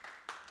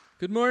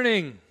Good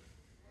morning.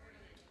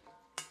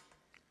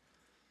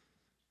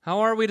 How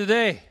are we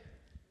today?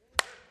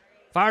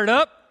 Fired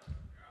up?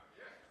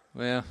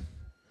 Well,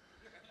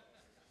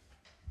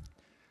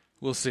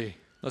 we'll see.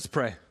 Let's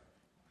pray.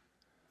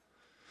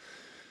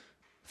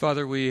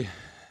 Father, we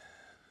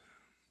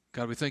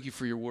thank you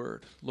for your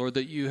word. Lord,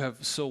 that you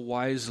have so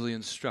wisely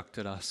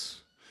instructed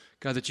us.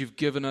 God, that you've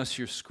given us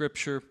your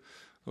scripture,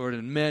 Lord,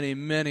 and many,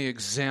 many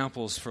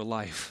examples for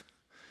life.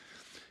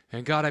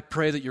 And God, I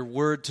pray that your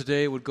word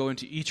today would go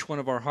into each one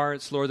of our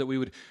hearts, Lord, that we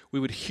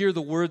would hear the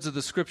words of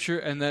the scripture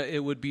and that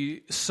it would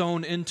be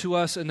sown into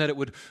us and that it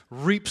would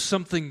reap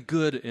something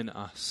good in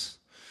us.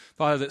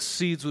 Father, that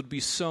seeds would be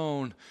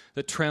sown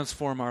that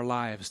transform our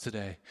lives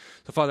today.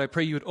 So Father, I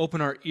pray you would open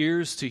our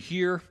ears to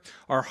hear,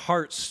 our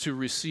hearts to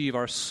receive,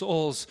 our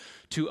souls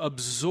to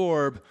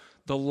absorb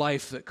the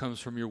life that comes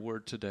from your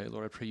word today.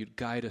 Lord, I pray you'd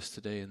guide us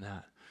today in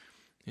that.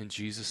 In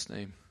Jesus'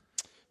 name,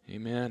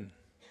 amen.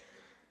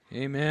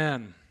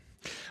 Amen.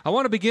 I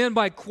want to begin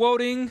by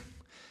quoting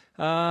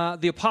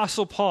the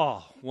Apostle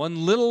Paul.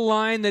 One little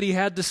line that he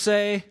had to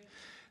say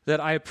that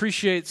I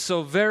appreciate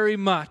so very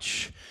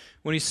much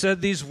when he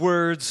said these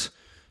words,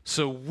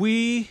 "So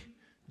we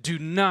do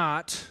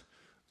not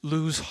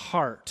lose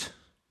heart."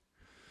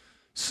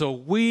 So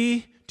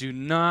we do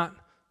not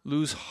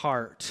lose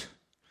heart.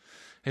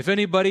 If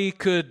anybody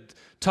could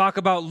talk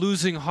about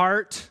losing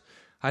heart,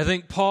 I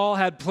think Paul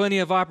had plenty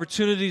of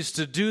opportunities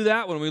to do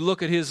that. When we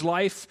look at his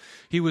life,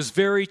 he was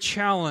very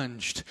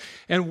challenged.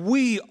 And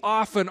we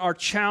often are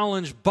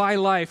challenged by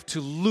life to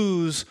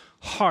lose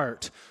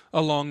heart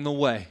along the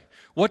way.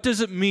 What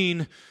does it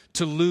mean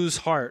to lose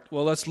heart?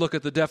 Well, let's look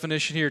at the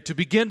definition here. To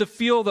begin to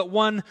feel that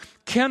one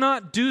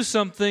cannot do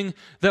something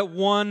that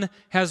one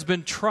has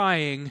been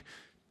trying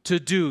to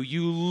do.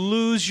 You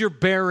lose your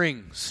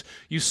bearings.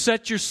 You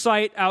set your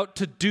sight out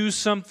to do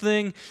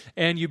something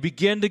and you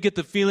begin to get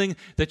the feeling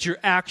that you're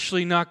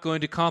actually not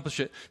going to accomplish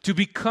it. To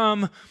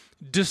become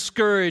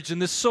discouraged.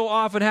 And this so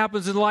often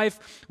happens in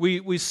life.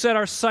 We set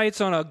our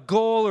sights on a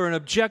goal or an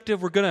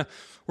objective. We're gonna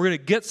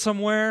get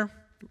somewhere.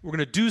 We're going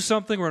to do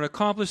something. We're going to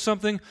accomplish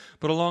something.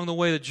 But along the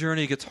way, the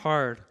journey gets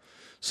hard.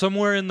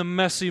 Somewhere in the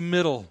messy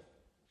middle,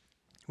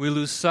 we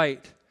lose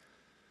sight.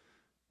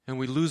 And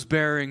we lose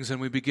bearings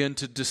and we begin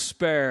to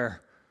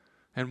despair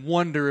and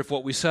wonder if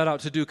what we set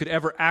out to do could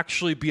ever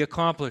actually be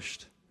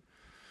accomplished.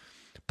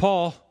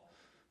 Paul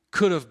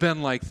could have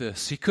been like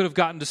this. He could have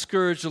gotten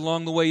discouraged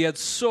along the way. He had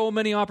so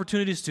many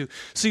opportunities to.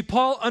 See,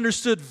 Paul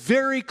understood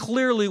very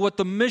clearly what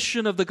the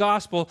mission of the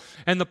gospel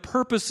and the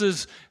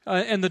purposes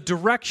and the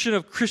direction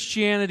of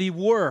Christianity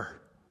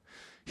were.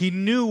 He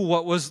knew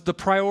what was the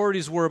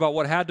priorities were about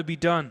what had to be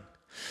done.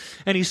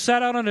 And he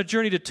set out on a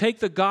journey to take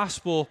the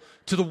gospel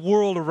to the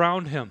world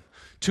around him,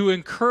 to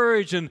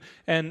encourage and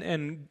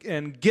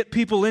get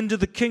people into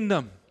the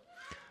kingdom.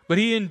 But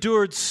he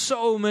endured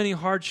so many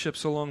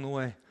hardships along the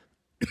way.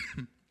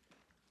 In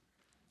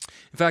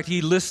fact,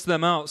 he lists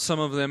them out, some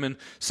of them, in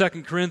 2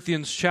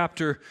 Corinthians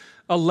chapter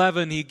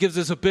 11. He gives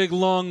us a big,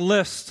 long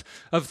list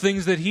of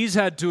things that he's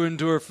had to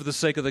endure for the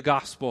sake of the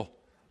gospel.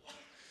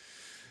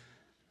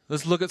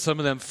 Let's look at some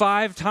of them.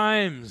 5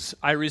 times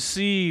I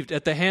received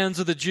at the hands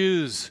of the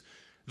Jews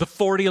the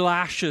 40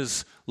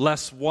 lashes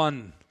less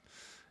one.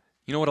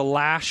 You know what a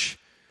lash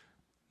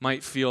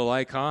might feel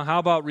like, huh? How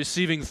about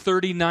receiving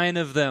 39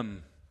 of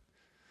them?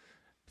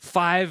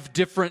 5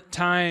 different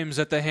times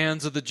at the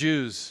hands of the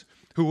Jews,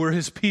 who were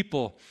his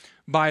people,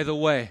 by the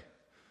way.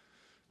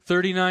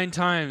 39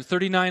 times,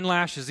 39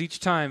 lashes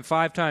each time,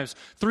 5 times.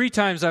 3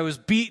 times I was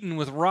beaten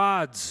with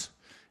rods.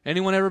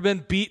 Anyone ever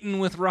been beaten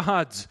with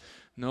rods?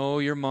 No,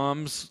 your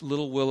mom's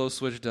little willow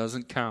switch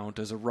doesn't count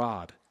as a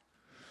rod.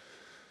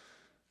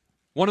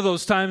 One of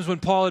those times when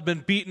Paul had been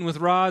beaten with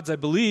rods, I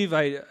believe,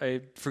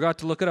 I forgot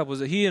to look it up,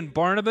 was it he and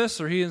Barnabas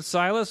or he and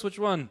Silas? Which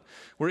one?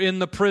 Were in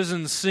the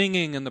prison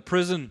singing and the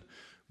prison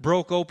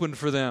broke open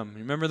for them. You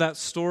remember that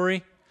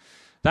story?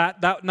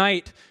 That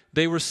night,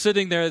 they were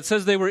sitting there. It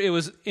says it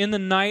was in the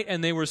night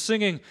and they were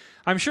singing.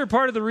 I'm sure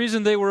part of the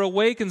reason they were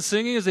awake and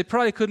singing is they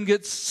probably couldn't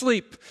get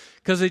sleep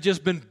because they'd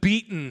just been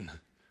beaten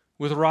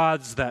with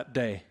rods that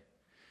day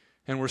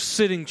and were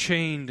sitting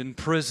chained in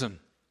prison.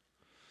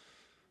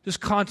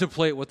 Just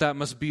contemplate what that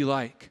must be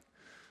like.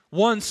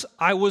 Once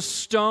I was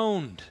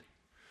stoned.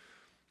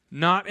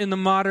 Not in the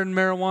modern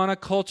marijuana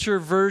culture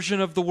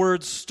version of the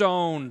word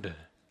stoned.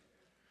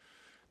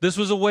 This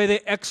was a way they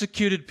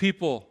executed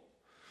people.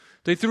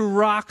 They threw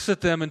rocks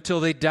at them until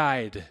they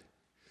died,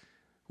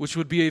 which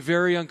would be a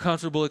very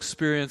uncomfortable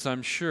experience,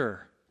 I'm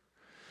sure.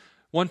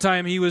 One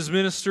time he was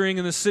ministering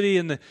in the city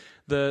and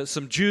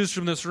some Jews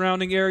from the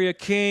surrounding area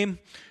came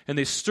and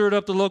they stirred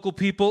up the local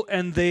people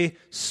and they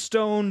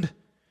stoned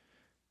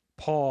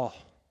Paul.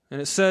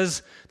 And it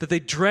says that they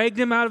dragged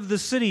him out of the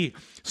city,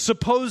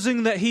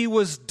 supposing that he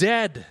was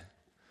dead.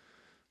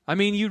 I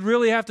mean, you'd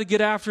really have to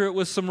get after it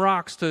with some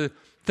rocks to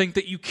think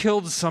that you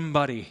killed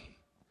somebody.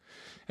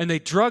 And they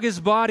drug his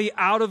body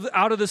out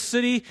of the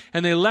city,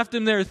 and they left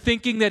him there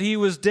thinking that he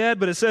was dead.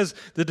 But it says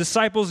the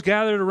disciples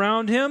gathered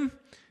around him,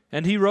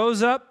 and he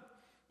rose up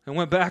and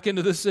went back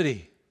into the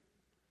city.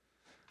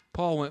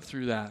 Paul went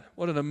through that.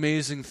 What an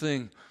amazing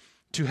thing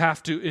to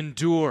have to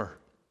endure.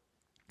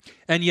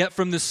 And yet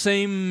from the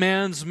same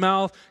man's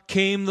mouth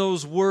came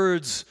those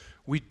words,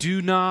 we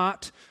do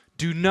not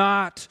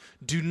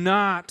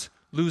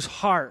lose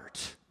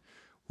heart.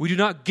 We do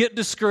not get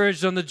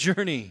discouraged on the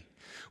journey.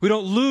 We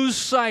don't lose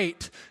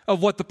sight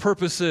of what the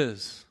purpose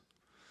is.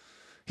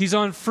 He's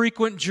on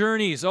frequent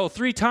journeys.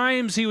 3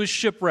 times he was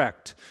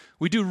shipwrecked.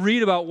 We do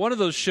read about one of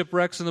those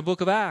shipwrecks in the book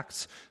of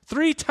Acts.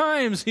 3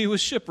 times he was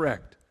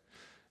shipwrecked.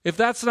 If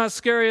that's not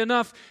scary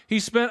enough, he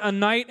spent a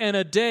night and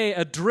a day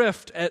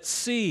adrift at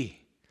sea.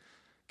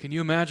 Can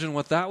you imagine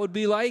what that would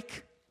be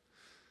like?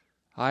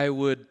 I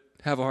would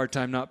have a hard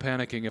time not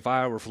panicking if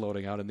I were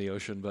floating out in the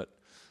ocean, but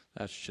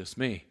that's just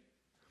me.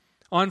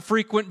 On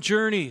frequent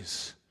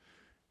journeys,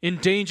 in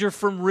danger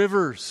from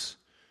rivers,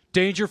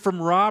 danger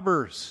from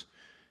robbers,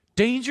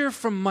 danger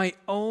from my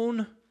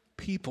own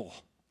people.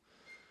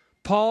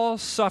 Paul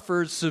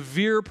suffered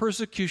severe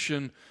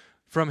persecution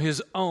from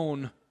his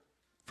own.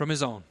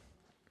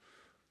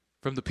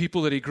 From the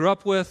people that he grew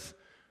up with,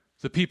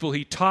 the people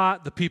he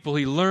taught, the people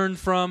he learned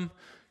from.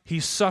 He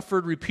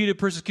suffered repeated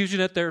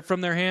persecution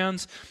from their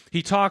hands.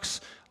 He talks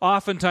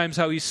oftentimes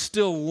how he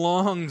still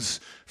longs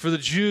for the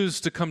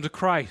Jews to come to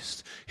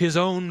Christ, his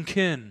own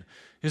kin,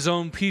 his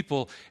own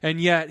people,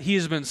 and yet he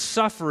has been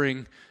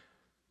suffering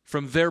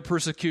from their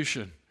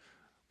persecution.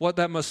 What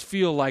that must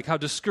feel like, how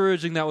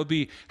discouraging that would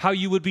be, how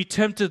you would be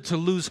tempted to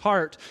lose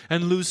heart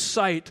and lose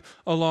sight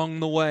along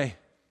the way.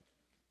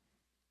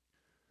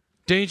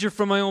 Danger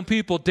from my own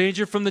people,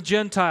 danger from the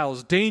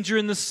Gentiles, danger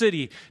in the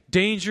city,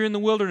 danger in the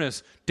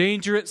wilderness,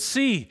 danger at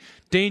sea,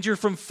 danger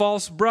from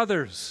false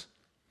brothers,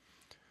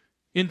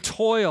 in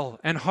toil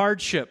and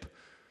hardship,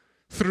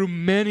 through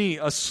many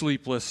a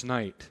sleepless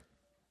night,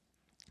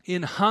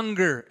 in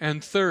hunger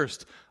and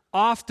thirst,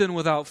 often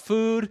without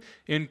food,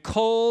 in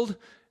cold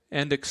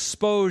and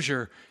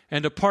exposure.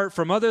 And apart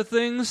from other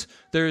things,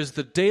 there is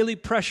the daily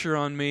pressure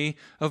on me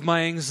of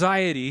my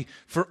anxiety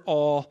for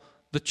all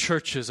the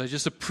churches. I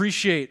just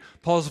appreciate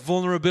Paul's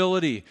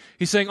vulnerability.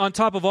 He's saying, on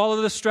top of all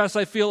of the stress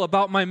I feel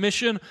about my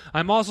mission,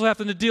 I'm also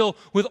having to deal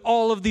with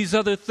all of these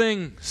other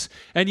things.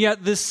 And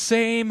yet this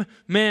same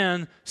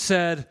man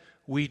said,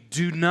 we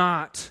do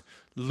not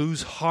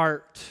lose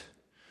heart.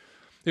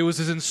 It was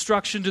his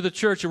instruction to the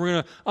church, and we're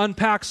going to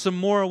unpack some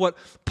more of what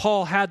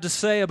Paul had to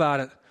say about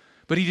it.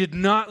 But he did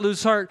not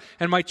lose heart.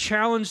 And my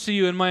challenge to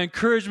you and my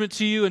encouragement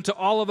to you and to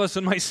all of us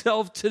and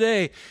myself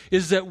today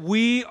is that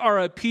we are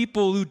a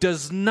people who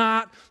does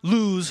not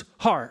lose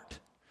heart.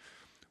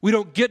 We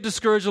don't get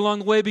discouraged along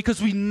the way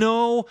because we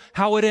know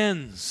how it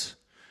ends.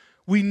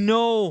 We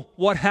know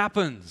what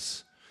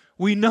happens.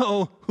 We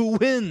know who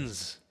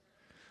wins.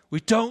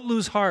 We don't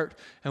lose heart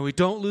and we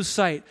don't lose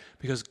sight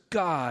because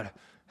God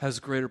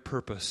has greater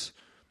purpose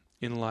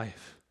in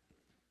life.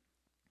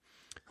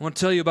 I want to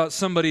tell you about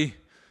somebody.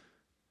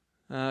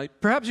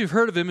 Perhaps you've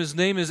heard of him. His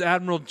name is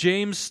Admiral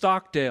James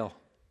Stockdale.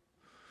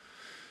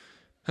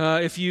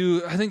 I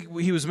think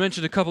he was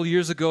mentioned a couple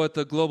years ago at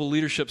the Global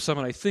Leadership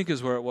Summit, I think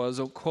is where it was.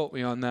 Don't quote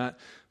me on that.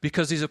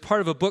 Because he's a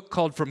part of a book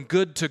called From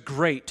Good to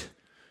Great.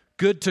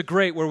 Good to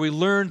Great, where we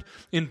learn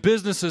in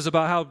businesses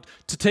about how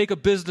to take a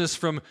business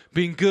from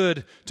being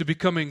good to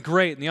becoming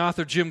great. And the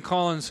author Jim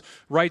Collins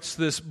writes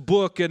this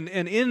book, and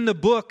in the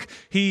book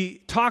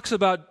he talks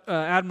about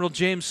Admiral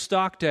James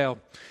Stockdale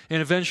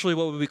and eventually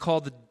what would be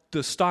called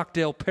the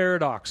Stockdale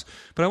Paradox.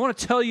 But I want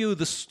to tell you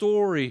the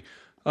story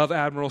of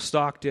Admiral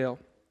Stockdale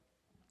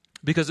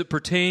because it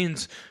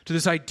pertains to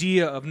this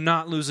idea of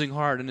not losing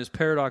heart, and his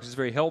paradox is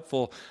very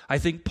helpful. I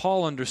think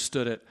Paul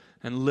understood it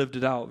and lived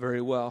it out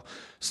very well.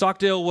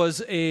 Stockdale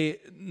was a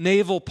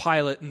naval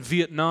pilot in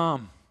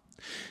Vietnam,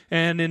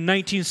 and in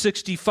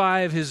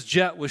 1965 his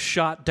jet was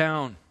shot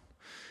down,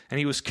 and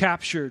he was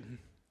captured.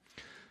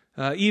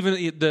 Even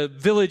the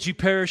village he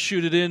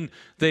parachuted in,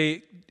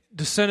 they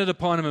descended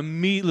upon him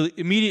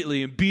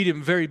immediately and beat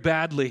him very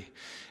badly.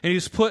 And he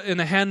was put in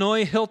the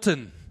Hanoi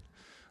Hilton.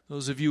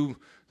 Those of you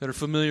that are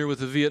familiar with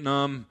the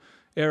Vietnam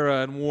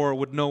era and war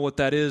would know what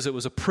that is. It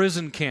was a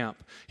prison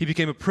camp. He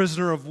became a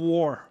prisoner of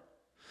war.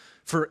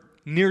 For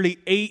nearly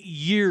 8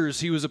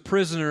 years, he was a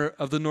prisoner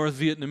of the North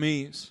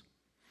Vietnamese.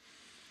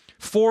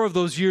 4 of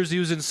those years, he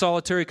was in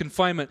solitary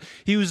confinement.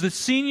 He was the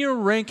senior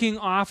ranking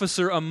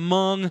officer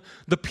among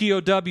the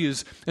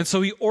POWs, and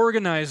so he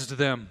organized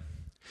them.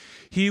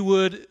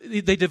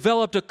 They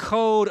developed a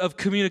code of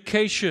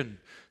communication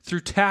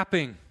through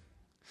tapping.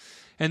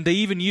 And they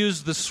even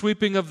used the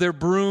sweeping of their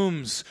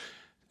brooms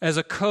as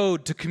a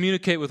code to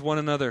communicate with one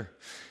another.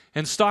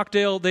 And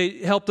Stockdale, they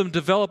helped them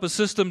develop a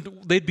system.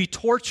 They'd be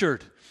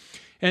tortured.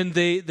 And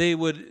they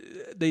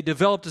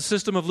developed a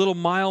system of little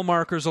mile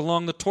markers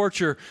along the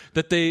torture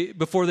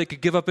before they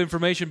could give up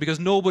information, because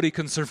nobody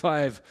can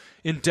survive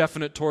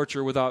indefinite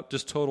torture without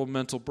just total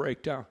mental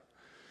breakdown.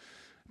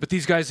 But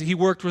these guys, he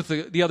worked with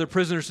the other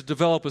prisoners to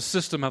develop a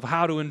system of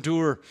how to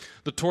endure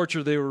the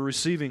torture they were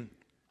receiving.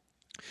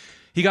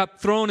 He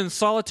got thrown in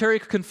solitary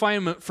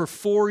confinement for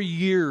 4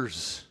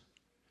 years.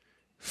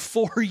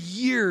 4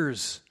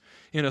 years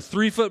in a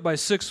 3-foot by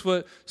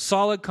 6-foot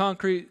solid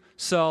concrete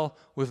cell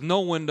with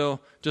no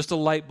window, just a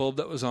light bulb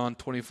that was on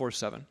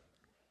 24/7.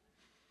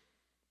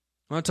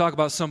 I want to talk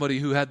about somebody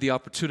who had the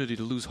opportunity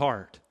to lose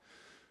heart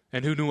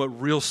and who knew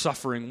what real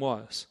suffering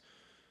was.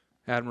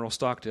 Admiral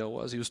Stockdale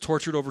was. He was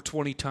tortured over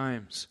 20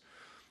 times.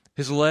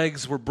 His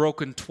legs were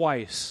broken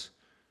twice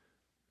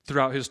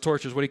throughout his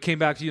tortures. When he came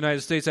back to the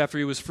United States after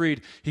he was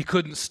freed, he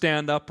couldn't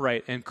stand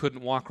upright and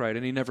couldn't walk right,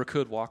 and he never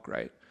could walk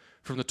right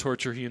from the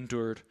torture he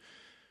endured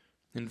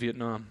in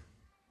Vietnam.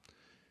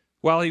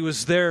 While he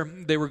was there,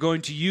 they were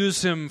going to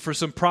use him for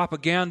some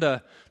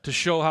propaganda to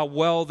show how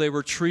well they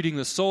were treating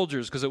the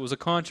soldiers, because it was a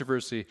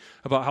controversy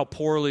about how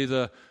poorly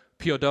the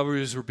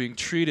POWs were being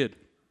treated.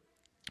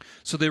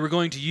 So they were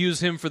going to use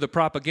him for the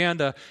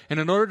propaganda, and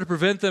in order to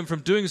prevent them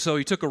from doing so,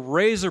 he took a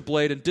razor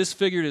blade and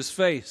disfigured his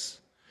face.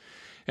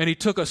 And he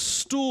took a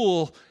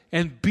stool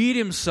and beat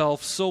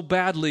himself so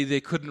badly they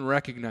couldn't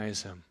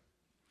recognize him.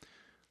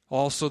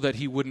 Also that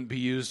he wouldn't be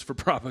used for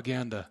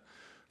propaganda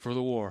for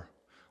the war.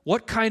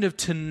 What kind of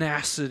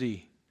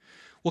tenacity,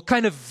 what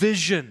kind of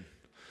vision,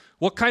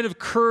 what kind of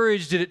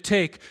courage did it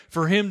take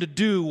for him to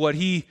do what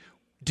he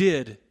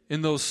did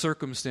in those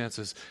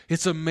circumstances?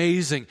 It's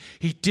amazing.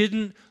 He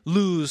didn't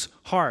lose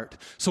heart.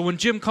 So when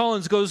Jim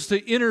Collins goes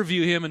to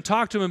interview him and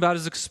talk to him about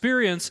his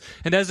experience,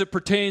 and as it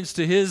pertains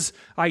to his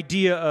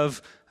idea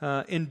of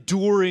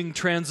enduring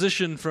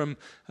transition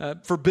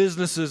for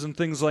businesses and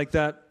things like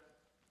that,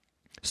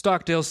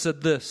 Stockdale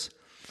said this: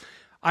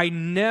 "I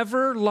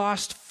never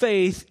lost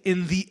faith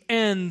in the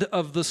end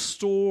of the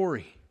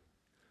story."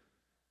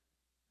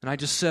 And I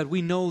just said,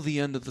 we know the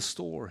end of the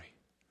story.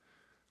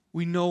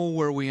 We know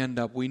where we end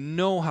up. We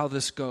know how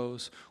this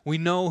goes. We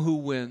know who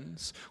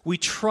wins. We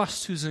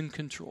trust who's in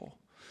control.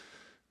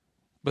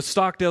 But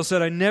Stockdale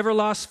said, "I never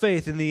lost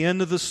faith in the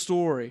end of the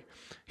story."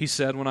 He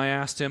said, when I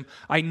asked him,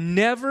 "I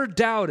never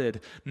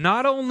doubted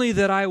not only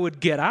that I would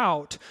get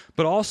out,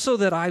 but also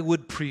that I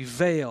would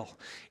prevail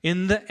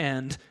in the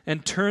end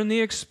and turn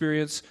the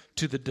experience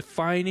to the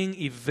defining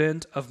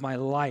event of my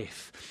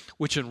life,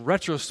 which in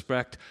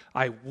retrospect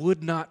I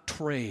would not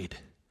trade."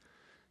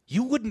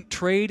 You wouldn't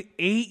trade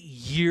 8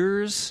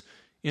 years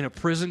in a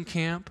prison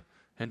camp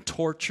and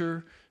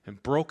torture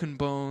and broken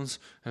bones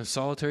and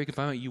solitary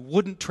confinement. You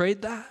wouldn't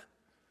trade that?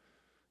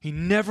 He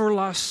never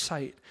lost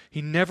sight.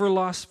 He never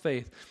lost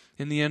faith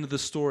in the end of the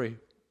story.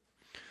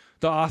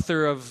 The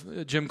author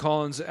of Jim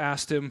Collins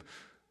asked him,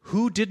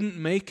 who didn't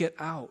make it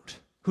out?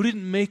 Who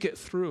didn't make it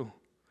through?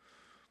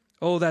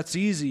 "Oh, that's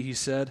easy," he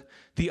said.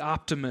 "The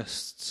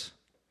optimists."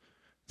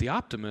 "The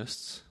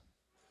optimists?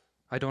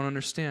 I don't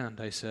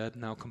understand," I said,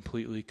 now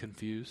completely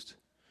confused,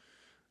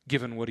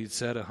 given what he'd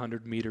said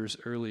 100 meters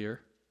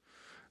earlier.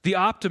 "The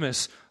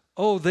optimists,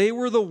 oh, they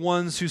were the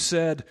ones who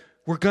said,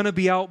 we're going to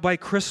be out by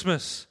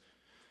Christmas."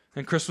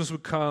 And Christmas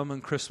would come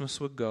and Christmas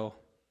would go.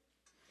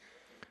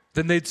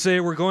 Then they'd say,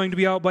 we're going to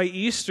be out by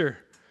Easter.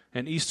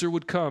 And Easter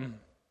would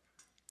come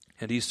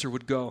and Easter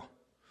would go.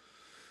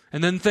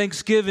 And then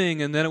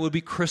Thanksgiving, and then it would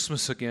be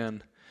Christmas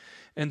again.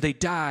 And they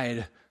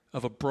died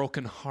of a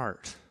broken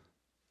heart.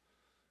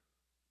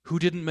 Who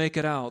didn't make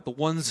it out? The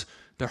ones,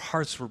 their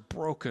hearts were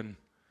broken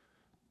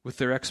with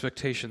their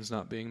expectations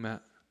not being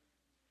met.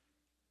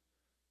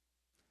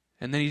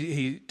 And then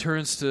he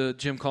turns to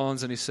Jim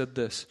Collins and he said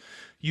this: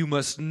 "You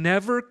must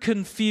never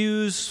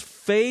confuse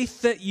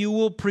faith that you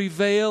will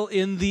prevail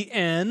in the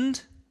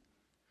end."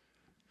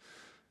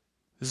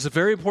 This is a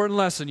very important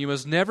lesson. You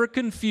must never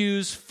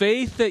confuse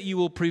faith that you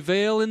will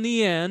prevail in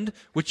the end,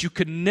 which you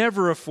can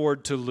never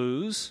afford to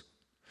lose,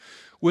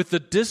 with the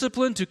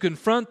discipline to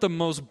confront the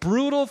most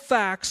brutal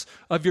facts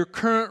of your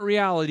current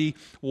reality,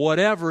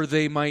 whatever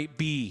they might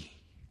be.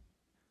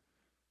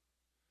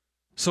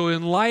 So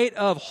in light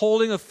of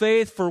holding a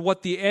faith for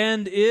what the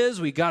end is,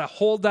 we got to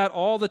hold that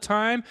all the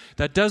time.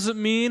 That doesn't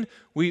mean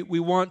we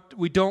want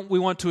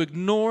to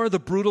ignore the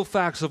brutal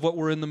facts of what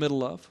we're in the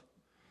middle of.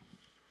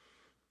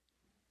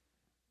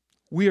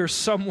 We are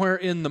somewhere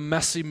in the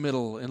messy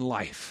middle in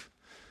life.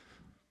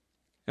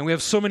 And we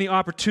have so many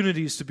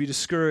opportunities to be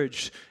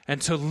discouraged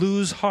and to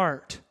lose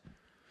heart.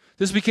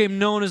 This became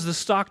known as the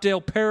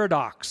Stockdale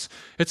paradox.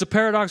 It's a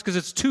paradox because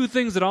it's two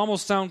things that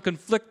almost sound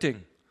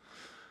conflicting.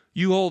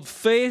 You hold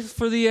faith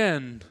for the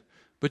end,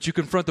 but you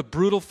confront the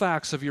brutal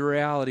facts of your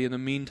reality in the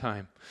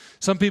meantime.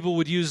 Some people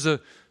would use the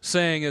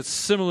saying, it's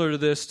similar to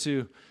this,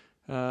 to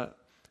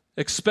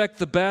expect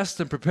the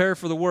best and prepare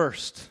for the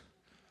worst,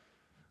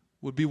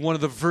 would be one of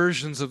the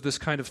versions of this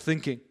kind of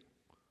thinking.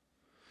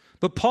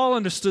 But Paul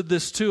understood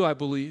this too, I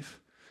believe.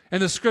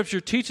 And the Scripture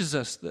teaches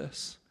us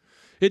this.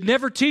 It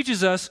never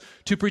teaches us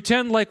to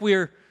pretend like we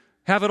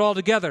have it all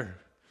together,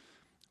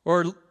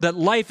 or that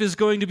life is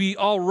going to be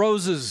all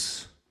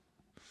roses,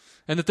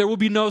 and that there will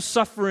be no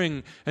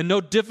suffering and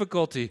no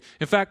difficulty.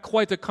 In fact,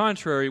 quite the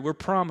contrary, we're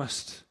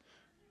promised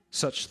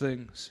such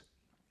things.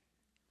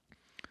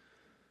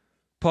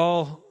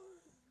 Paul,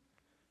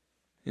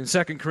 in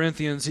 2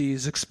 Corinthians,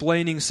 he's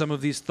explaining some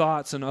of these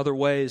thoughts in other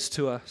ways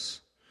to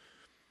us.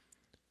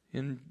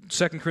 In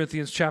 2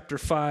 Corinthians chapter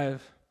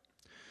 5,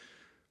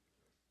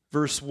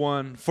 Verse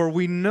 1, for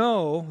we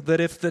know that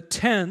if the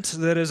tent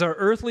that is our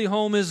earthly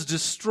home is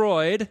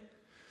destroyed,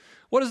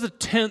 what is the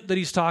tent that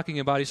he's talking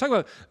about? He's talking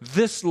about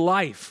this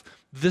life,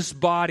 this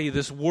body,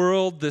 this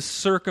world, this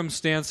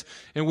circumstance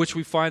in which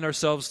we find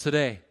ourselves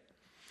today.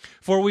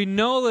 For we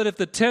know that if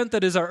the tent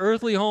that is our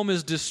earthly home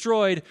is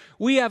destroyed,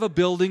 we have a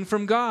building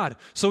from God.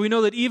 So we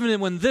know that even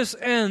when this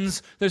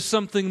ends, there's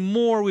something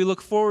more we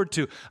look forward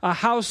to. A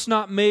house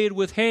not made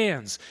with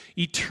hands,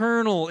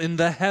 eternal in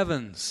the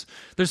heavens.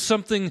 There's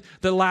something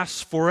that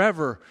lasts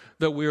forever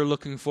that we are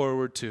looking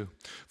forward to.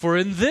 For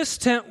in this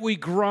tent we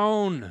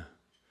groan.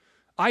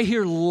 I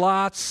hear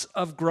lots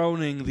of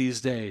groaning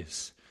these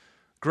days.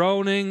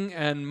 Groaning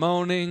and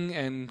moaning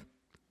and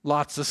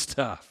lots of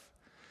stuff.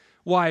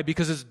 Why?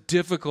 Because it's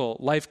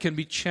difficult. Life can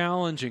be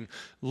challenging.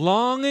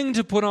 Longing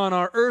to put on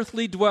our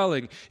earthly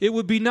dwelling. It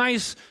would be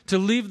nice to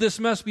leave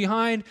this mess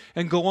behind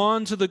and go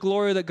on to the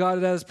glory that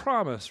God has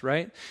promised,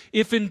 right?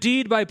 If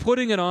indeed by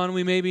putting it on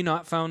we may be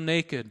not found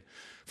naked.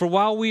 For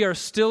while we are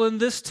still in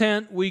this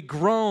tent, we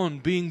groan,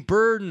 being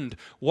burdened.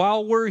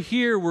 While we're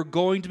here, we're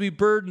going to be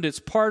burdened. It's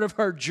part of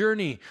our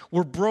journey.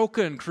 We're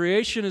broken.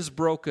 Creation is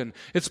broken.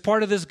 It's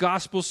part of this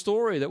gospel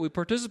story that we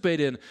participate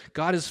in.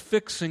 God is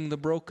fixing the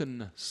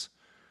brokenness.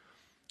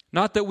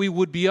 Not that we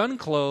would be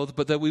unclothed,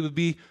 but that we would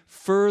be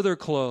further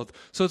clothed.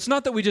 So it's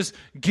not that we just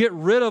get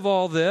rid of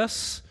all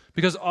this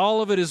because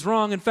all of it is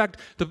wrong. In fact,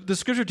 the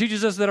Scripture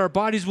teaches us that our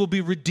bodies will be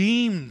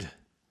redeemed,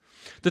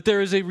 that there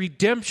is a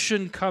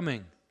redemption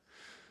coming.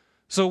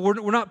 So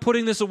we're not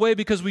putting this away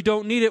because we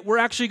don't need it. We're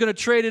actually going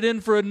to trade it in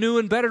for a new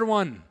and better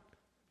one.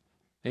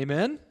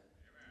 Amen?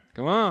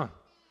 Come on.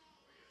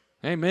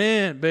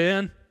 Amen,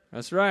 Ben.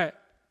 That's right.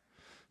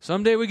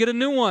 Someday we get a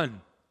new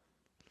one.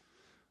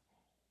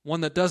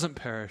 One that doesn't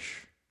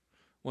perish,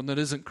 one that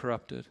isn't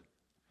corrupted,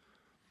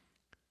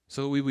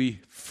 so that we be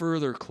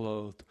further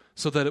clothed,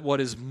 so that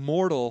what is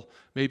mortal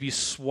may be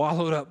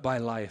swallowed up by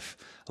life.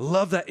 I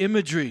love that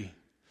imagery.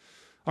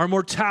 Our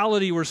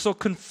mortality, we're so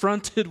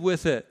confronted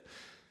with it.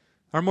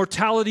 Our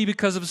mortality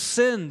because of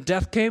sin.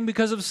 Death came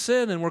because of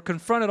sin, and we're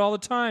confronted all the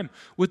time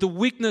with the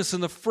weakness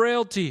and the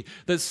frailty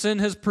that sin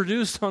has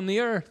produced on the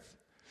earth.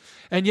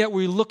 And yet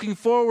we're looking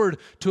forward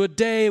to a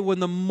day when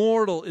the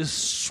mortal is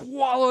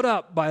swallowed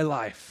up by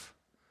life.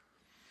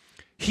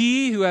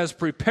 He who has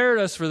prepared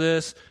us for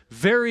this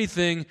very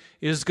thing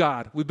is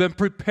God. We've been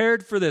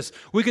prepared for this.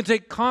 We can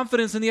take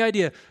confidence in the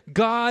idea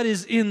God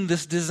is in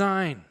this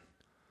design.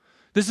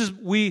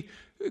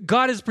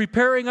 God is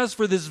preparing us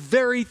for this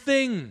very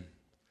thing.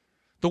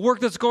 The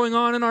work that's going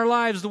on in our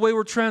lives, the way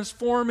we're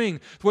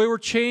transforming, the way we're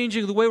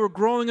changing, the way we're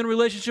growing in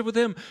relationship with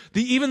Him,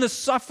 even the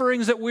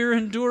sufferings that we're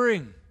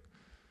enduring.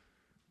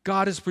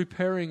 God is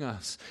preparing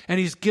us, and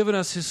He's given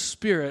us His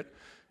Spirit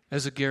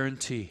as a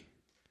guarantee.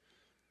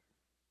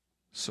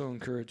 So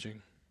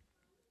encouraging.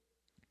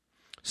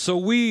 So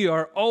we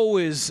are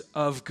always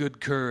of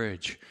good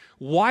courage.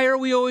 Why are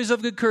we always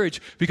of good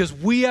courage? Because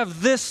we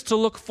have this to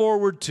look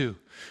forward to.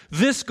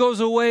 This goes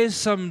away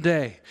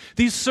someday.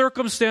 These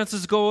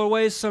circumstances go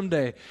away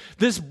someday.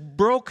 This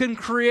broken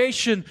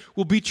creation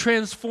will be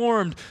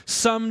transformed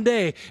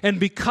someday. And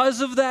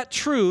because of that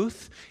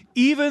truth,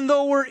 even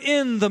though we're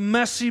in the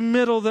messy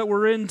middle that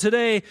we're in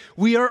today,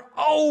 we are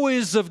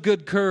always of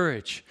good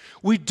courage.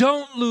 We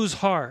don't lose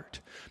heart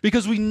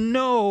because we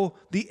know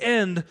the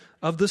end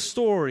of the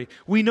story.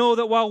 We know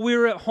that while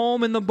we're at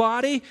home in the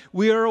body,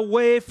 we are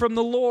away from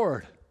the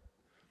Lord.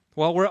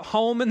 While we're at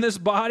home in this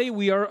body,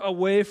 we are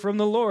away from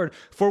the Lord.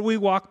 For we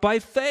walk by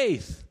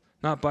faith,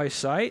 not by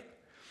sight.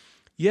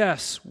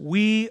 Yes,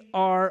 we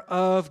are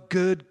of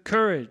good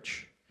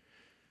courage.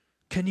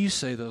 Can you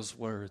say those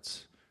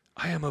words?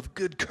 I am of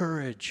good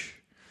courage.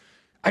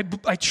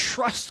 I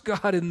trust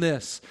God in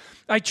this.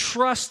 I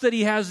trust that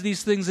He has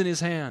these things in His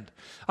hand.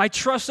 I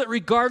trust that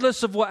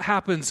regardless of what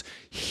happens,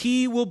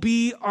 He will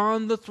be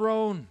on the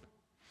throne.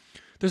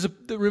 It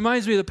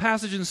reminds me of the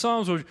passage in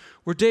Psalms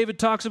where David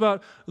talks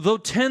about, though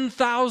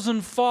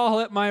 10,000 fall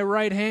at my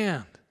right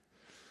hand.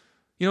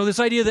 You know, this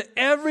idea that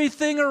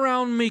everything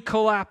around me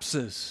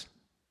collapses.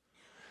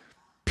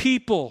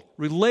 People,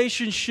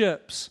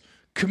 relationships,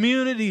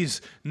 communities,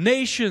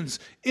 nations,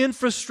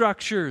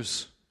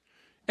 infrastructures.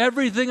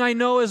 Everything I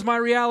know is my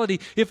reality.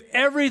 If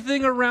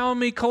everything around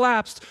me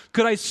collapsed,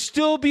 could I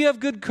still be of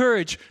good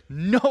courage,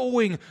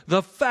 knowing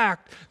the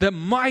fact that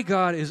my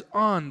God is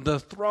on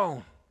the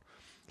throne?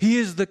 He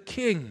is the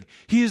King.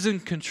 He is in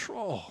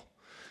control.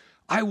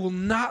 I will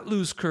not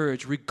lose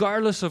courage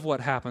regardless of what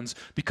happens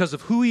because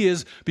of who He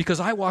is, because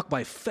I walk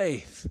by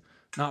faith,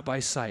 not by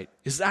sight.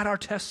 Is that our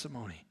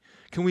testimony?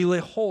 Can we lay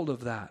hold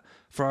of that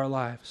for our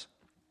lives?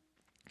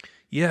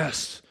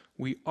 Yes,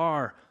 we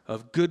are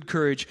of good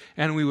courage,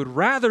 and we would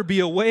rather be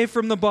away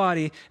from the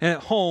body and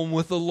at home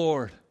with the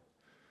Lord.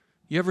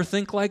 You ever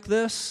think like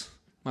this?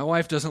 My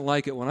wife doesn't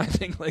like it when I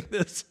think like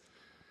this.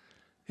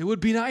 It would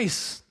be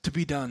nice to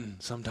be done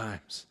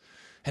sometimes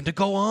and to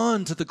go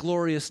on to the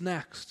glorious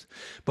next.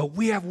 But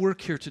we have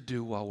work here to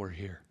do while we're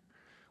here.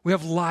 We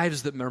have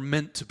lives that are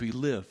meant to be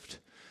lived.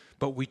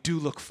 but we do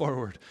look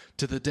forward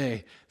to the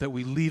day that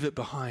we leave it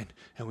behind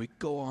and we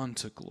go on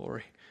to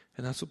glory.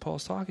 And that's what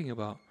Paul's talking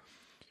about.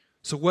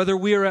 So whether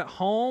we are at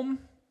home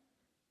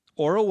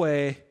or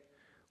away,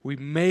 we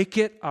make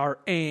it our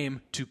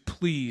aim to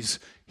please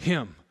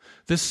Him.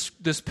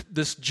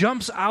 This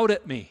jumps out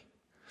at me.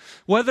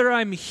 Whether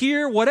I'm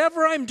here,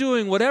 whatever I'm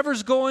doing,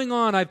 whatever's going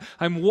on,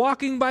 I'm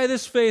walking by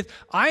this faith,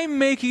 I'm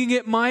making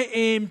it my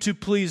aim to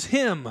please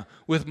Him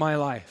with my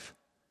life.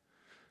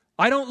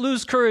 I don't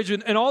lose courage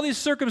in all these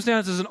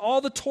circumstances and all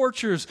the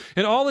tortures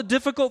and all the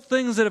difficult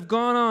things that have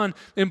gone on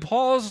in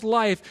Paul's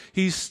life.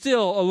 He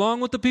still, along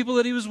with the people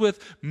that he was with,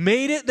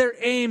 made it their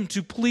aim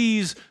to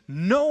please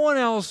no one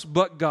else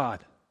but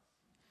God.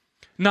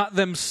 Not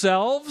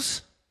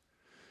themselves,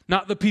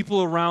 not the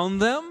people around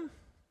them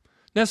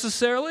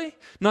necessarily,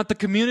 not the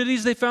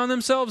communities they found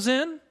themselves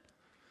in.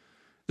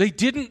 They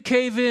didn't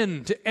cave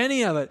in to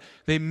any of it.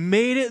 They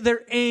made it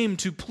their aim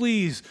to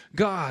please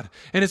God.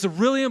 And it's a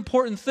really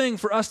important thing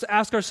for us to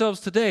ask ourselves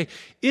today.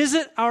 Is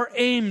it our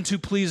aim to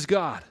please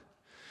God?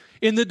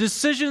 In the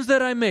decisions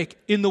that I make,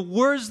 in the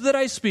words that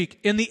I speak,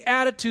 in the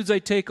attitudes I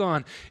take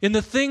on, in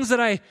the things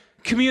that I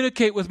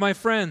communicate with my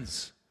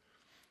friends,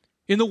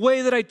 in the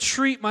way that I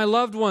treat my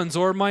loved ones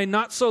or my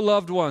not so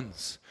loved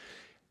ones.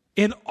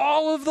 In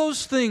all of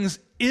those things,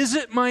 is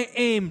it my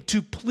aim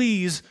to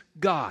please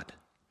God?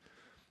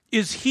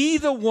 Is He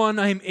the one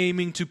I'm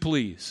aiming to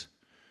please?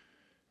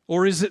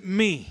 Or is it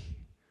me?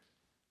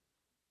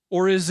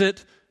 Or is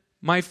it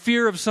my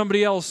fear of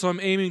somebody else, so I'm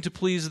aiming to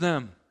please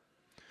them?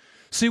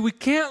 See, we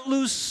can't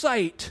lose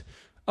sight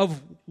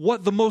of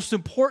what the most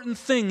important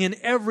thing in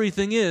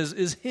everything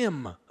is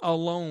Him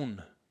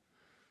alone.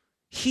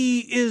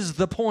 He is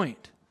the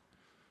point.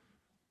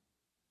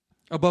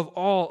 Above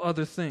all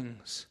other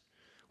things,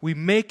 we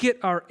make it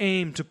our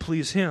aim to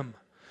please Him.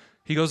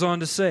 He goes on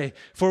to say,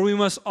 for we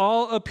must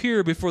all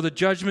appear before the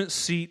judgment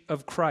seat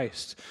of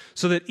Christ,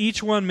 so that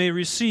each one may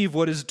receive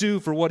what is due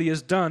for what he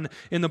has done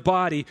in the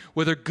body,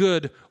 whether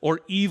good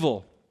or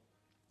evil.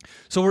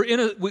 So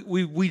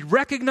we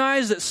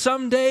recognize that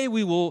someday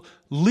we will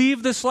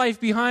leave this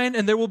life behind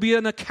and there will be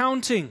an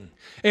accounting,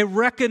 a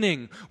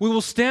reckoning. We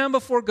will stand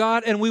before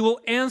God and we will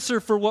answer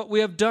for what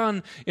we have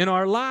done in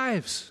our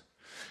lives.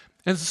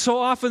 And so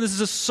often this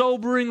is a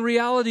sobering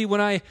reality when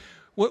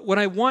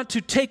I want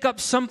to take up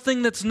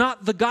something that's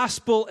not the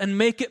gospel and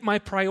make it my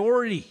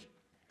priority.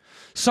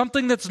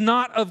 Something that's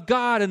not of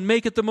God and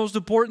make it the most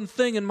important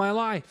thing in my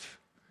life.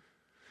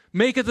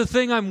 Make it the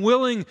thing I'm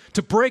willing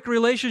to break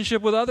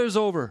relationship with others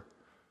over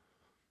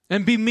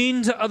and be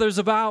mean to others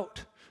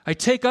about. I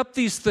take up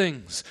these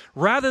things.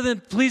 Rather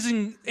than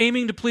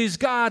aiming to please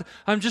God,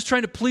 I'm just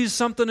trying to please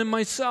something in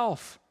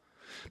myself.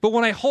 But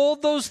when I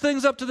hold those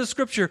things up to the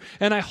Scripture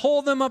and I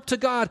hold them up to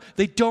God,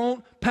 they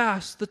don't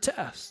pass the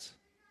test.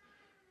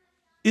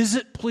 Is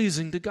it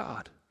pleasing to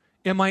God?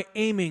 Am I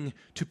aiming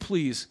to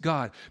please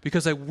God?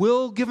 Because I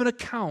will give an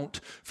account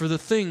for the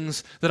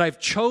things that I've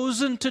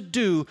chosen to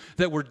do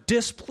that were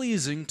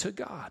displeasing to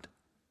God.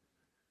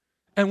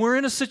 And we're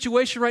in a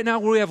situation right now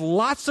where we have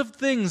lots of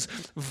things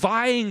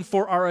vying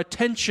for our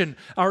attention,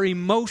 our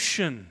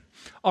emotion,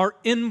 our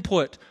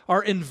input,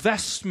 our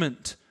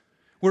investment.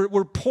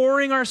 We're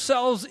pouring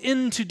ourselves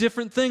into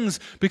different things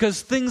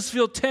because things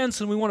feel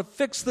tense and we want to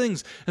fix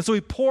things. And so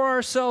we pour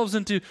ourselves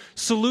into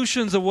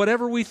solutions of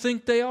whatever we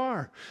think they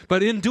are.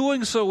 But in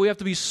doing so, we have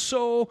to be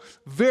so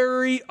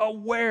very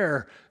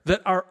aware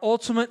that our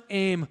ultimate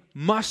aim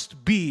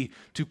must be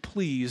to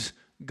please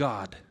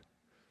God.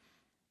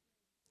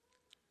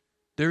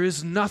 There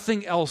is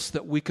nothing else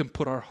that we can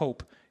put our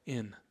hope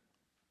in.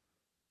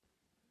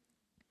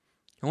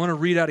 I want to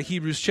read out of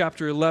Hebrews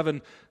chapter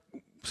 11.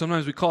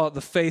 Sometimes we call it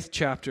the faith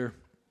chapter.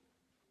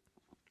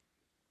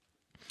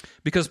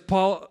 Because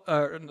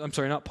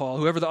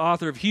whoever the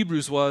author of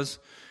Hebrews was,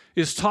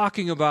 is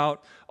talking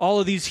about all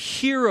of these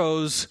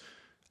heroes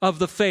of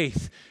the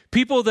faith.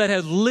 People that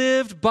had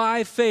lived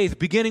by faith,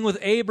 beginning with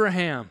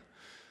Abraham.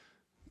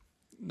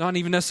 Not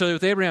even necessarily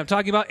with Abraham.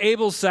 Talking about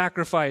Abel's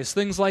sacrifice,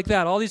 things like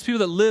that. All these people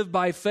that live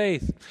by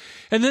faith.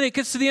 And then it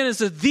gets to the end and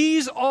says,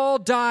 these all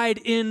died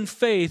in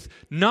faith,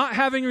 not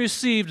having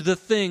received the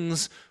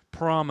things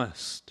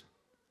promised.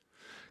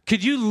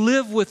 Could you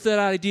live with that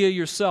idea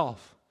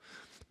yourself?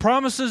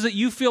 Promises that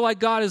you feel like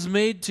God has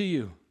made to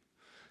you.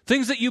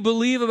 Things that you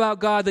believe about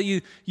God that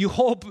you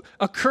hope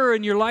occur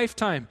in your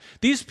lifetime.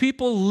 These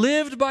people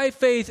lived by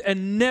faith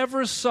and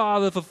never saw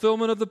the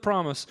fulfillment of the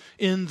promise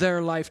in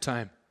their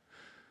lifetime.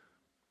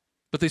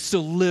 But they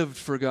still lived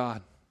for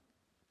God.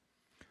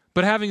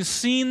 But having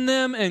seen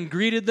them and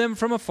greeted them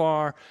from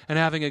afar, and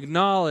having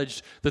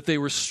acknowledged that they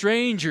were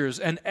strangers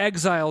and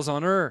exiles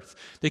on earth,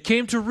 they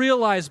came to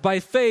realize by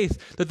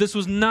faith that this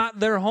was not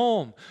their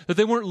home, that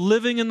they weren't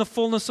living in the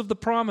fullness of the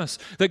promise,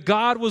 that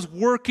God was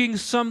working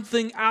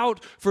something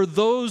out for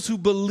those who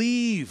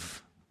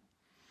believe.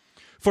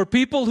 For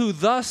people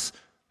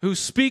who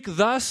speak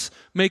thus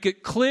make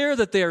it clear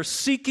that they are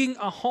seeking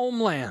a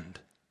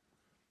homeland.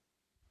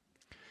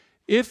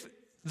 If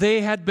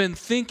they had been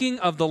thinking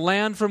of the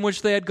land from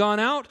which they had gone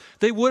out,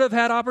 they would have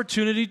had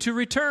opportunity to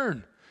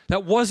return.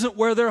 That wasn't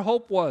where their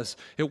hope was.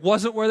 It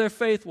wasn't where their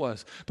faith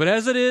was. But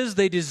as it is,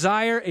 they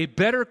desire a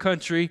better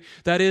country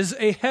that is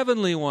a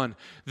heavenly one.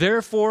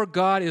 Therefore,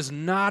 God is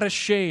not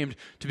ashamed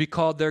to be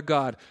called their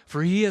God,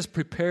 for he has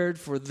prepared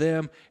for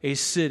them a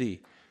city.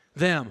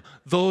 Them,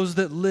 those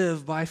that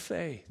live by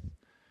faith.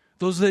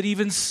 Those that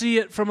even see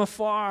it from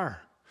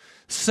afar.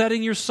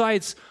 Setting your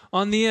sights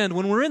on the end.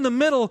 When we're in the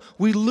middle,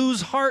 we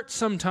lose heart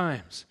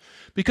sometimes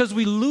because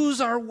we lose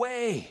our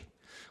way.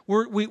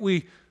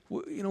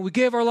 We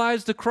gave our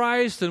lives to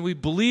Christ and we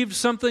believed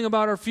something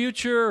about our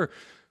future,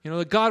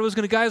 that God was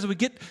going to guide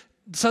us.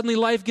 Suddenly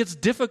life gets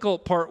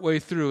difficult partway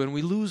through and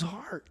we lose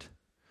heart.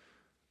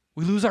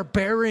 We lose our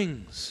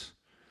bearings.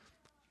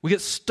 We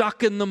get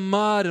stuck in the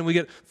mud and we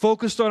get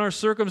focused on our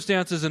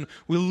circumstances and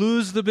we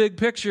lose the big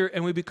picture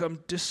and we become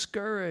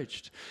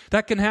discouraged.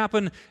 That can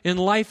happen in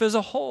life as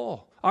a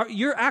whole.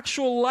 Your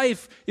actual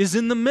life is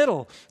in the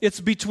middle.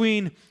 It's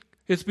between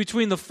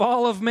the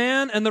fall of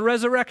man and the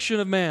resurrection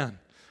of man.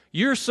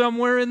 You're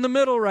somewhere in the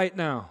middle right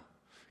now.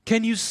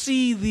 Can you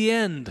see the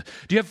end?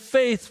 Do you have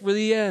faith for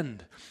the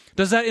end?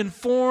 Does that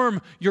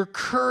inform your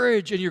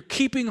courage and your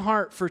keeping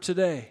heart for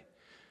today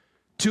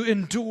to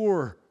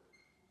endure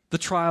the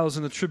trials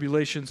and the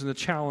tribulations and the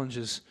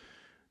challenges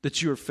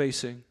that you are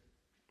facing?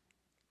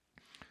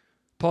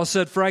 Paul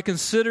said, "For I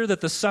consider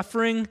that the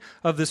suffering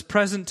of this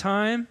present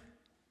time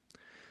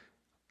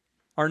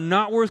are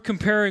not worth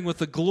comparing with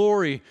the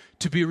glory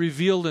to be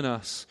revealed in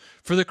us.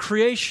 For the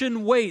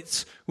creation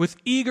waits with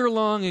eager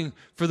longing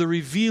for the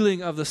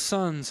revealing of the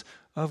sons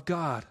of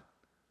God."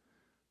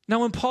 Now,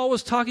 when Paul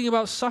was talking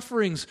about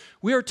sufferings,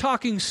 we are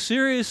talking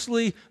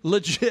seriously,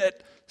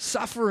 legit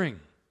suffering.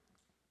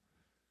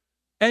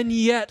 And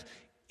yet,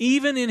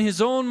 even in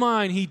his own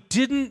mind, he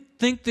didn't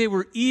think they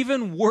were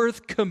even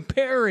worth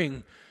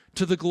comparing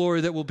to the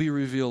glory that will be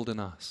revealed in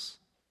us.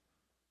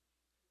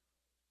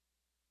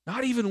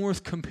 Not even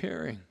worth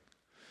comparing.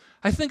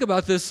 I think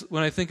about this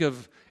when I think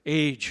of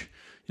age,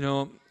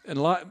 and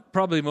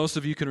probably most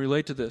of you can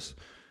relate to this.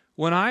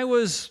 When I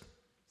was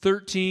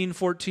 13,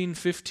 14,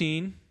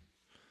 15,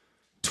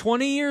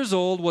 20 years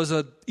old was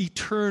an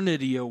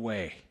eternity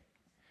away.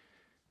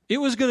 It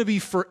was going to be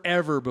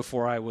forever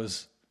before I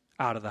was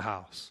out of the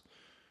house.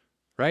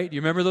 Right? Do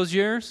you remember those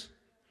years?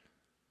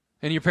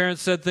 And your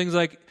parents said things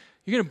like,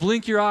 "You're going to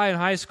blink your eye and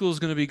high school is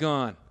going to be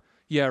gone."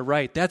 Yeah,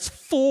 right. That's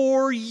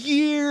 4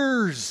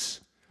 years.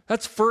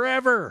 That's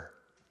forever.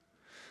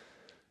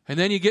 And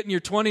then you get in your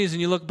 20s and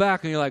you look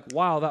back and you're like,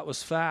 wow, that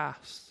was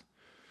fast.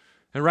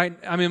 And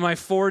I'm in my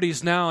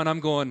 40s now and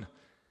I'm going,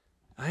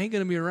 I ain't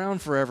going to be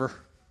around forever.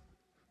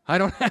 I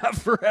don't have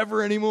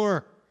forever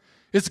anymore.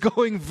 It's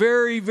going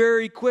very,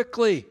 very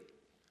quickly.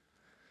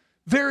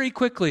 Very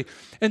quickly.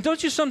 And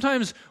don't you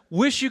sometimes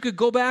wish you could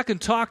go back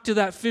and talk to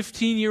that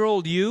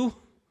 15-year-old you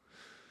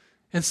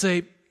and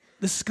say,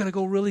 this is going to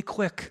go really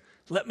quick.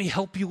 Let me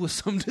help you with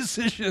some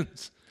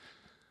decisions.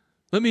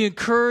 Let me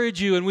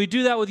encourage you. And we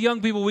do that with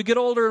young people. We get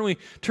older and we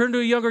turn to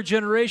a younger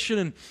generation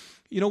and,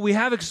 we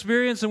have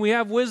experience and we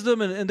have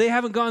wisdom and they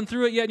haven't gone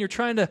through it yet and you're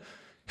trying to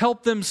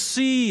help them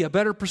see a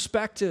better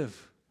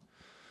perspective.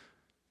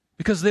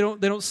 Because they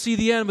don't see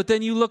the end. But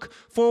then you look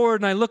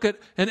forward and I look at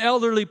an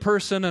elderly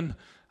person and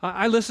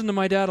I listen to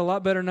my dad a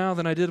lot better now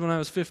than I did when I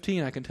was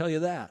 15, I can tell you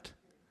that.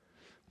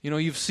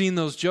 You've seen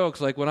those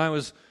jokes. Like when I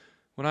was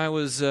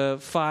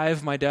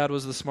 5, my dad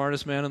was the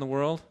smartest man in the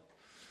world.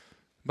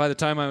 By the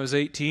time I was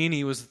 18,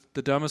 he was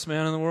the dumbest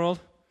man in the world.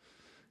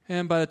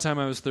 And by the time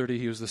I was 30,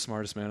 he was the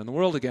smartest man in the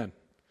world again.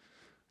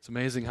 It's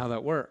amazing how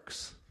that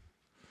works.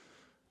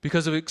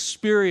 Because of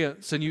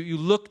experience, and you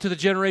look to the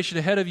generation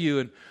ahead of you,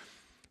 and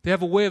they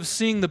have a way of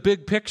seeing the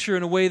big picture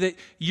in a way that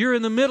you're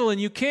in the middle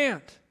and you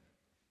can't.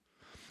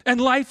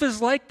 And life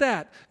is like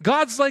that.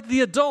 God's like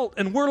the adult,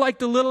 and we're like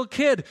the little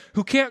kid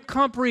who can't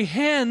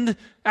comprehend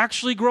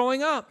actually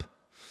growing up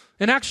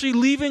and actually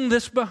leaving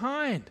this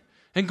behind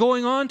and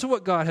going on to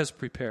what God has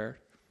prepared.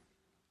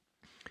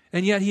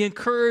 And yet he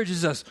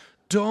encourages us,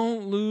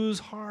 don't lose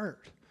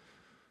heart.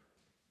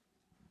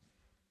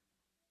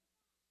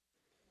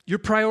 Your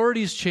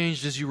priorities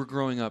changed as you were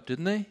growing up,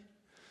 didn't they?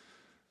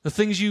 The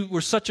things you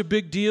were such a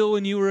big deal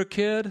when you were a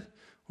kid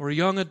or a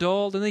young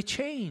adult, and they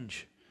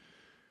change.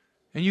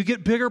 And you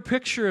get bigger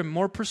picture and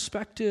more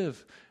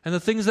perspective. And the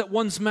things that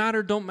once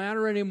mattered don't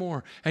matter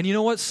anymore. And you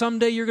know what?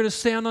 Someday you're going to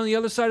stand on the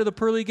other side of the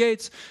pearly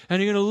gates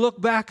and you're going to look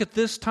back at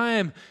this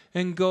time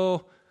and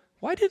go,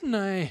 why didn't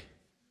I?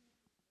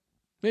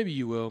 Maybe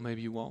you will,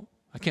 maybe you won't.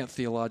 I can't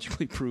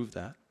theologically prove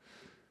that.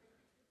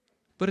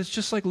 But it's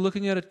just like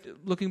looking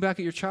back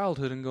at your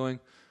childhood and going,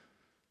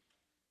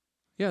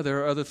 yeah,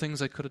 there are other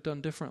things I could have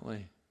done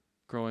differently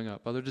growing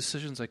up, other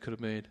decisions I could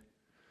have made.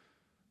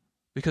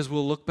 Because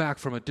we'll look back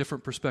from a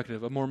different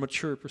perspective, a more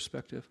mature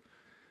perspective.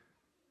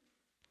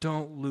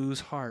 Don't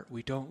lose heart.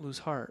 We don't lose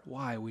heart.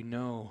 Why? We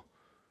know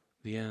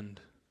the end.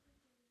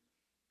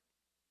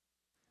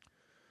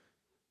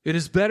 It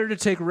is better to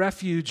take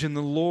refuge in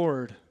the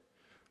Lord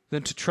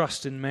than to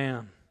trust in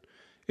man.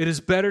 It is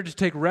better to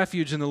take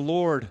refuge in the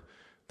Lord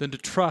than to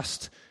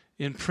trust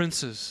in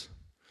princes.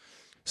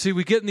 See,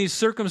 we get in these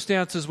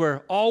circumstances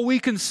where all we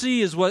can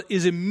see is what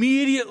is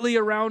immediately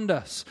around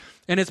us,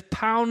 and it's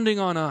pounding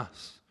on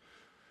us.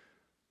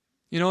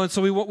 And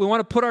so we want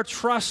to put our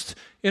trust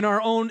in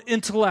our own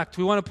intellect.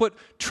 We want to put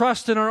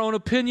trust in our own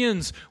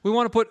opinions. We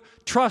want to put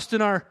trust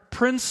in our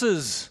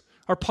princes,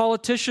 our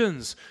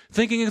politicians,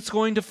 thinking it's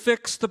going to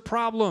fix the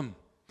problem.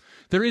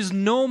 There is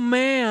no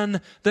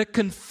man that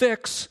can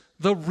fix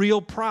the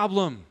real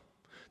problem.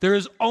 There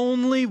is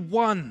only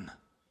one,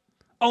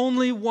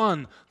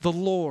 the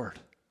Lord.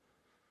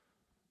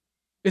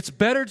 It's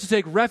better to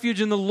take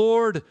refuge in the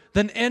Lord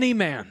than any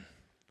man.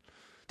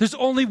 There's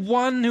only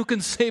one who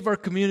can save our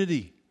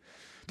community.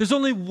 There's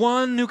only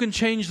one who can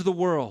change the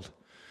world.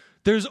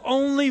 There's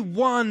only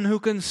one who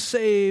can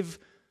save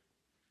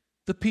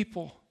the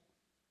people.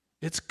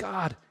 It's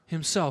God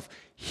Himself.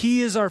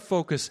 He is our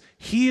focus.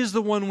 He is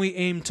the one we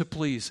aim to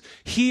please.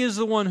 He is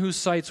the one whose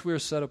sights we are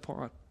set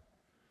upon.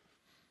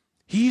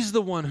 He's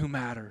the one who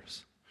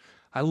matters.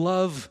 I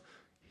love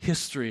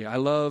history. I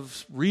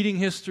love reading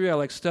history. I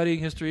like studying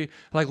history.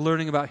 I like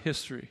learning about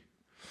history.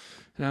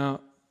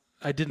 Now,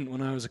 I didn't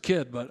when I was a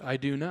kid, but I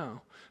do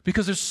now.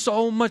 Because there's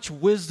so much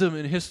wisdom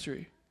in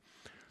history.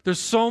 There's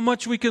so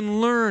much we can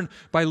learn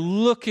by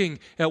looking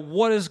at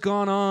what has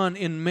gone on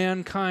in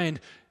mankind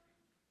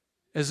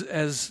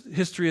as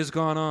history has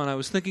gone on. I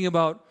was thinking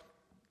about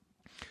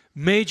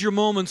major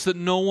moments that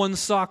no one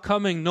saw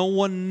coming, no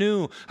one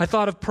knew. I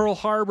thought of Pearl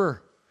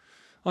Harbor.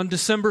 On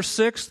December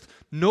 6th,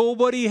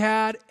 nobody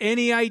had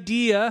any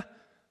idea.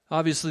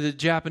 Obviously, the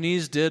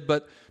Japanese did,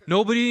 but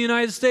nobody in the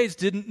United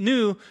States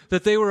knew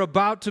that they were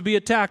about to be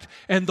attacked.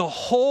 And the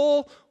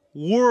whole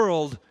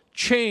world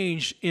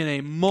changed in a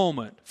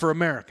moment, for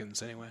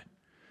Americans anyway.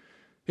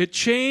 It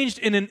changed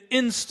in an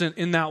instant,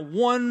 in that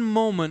one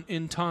moment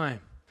in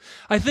time.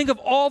 I think of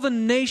all the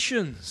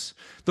nations,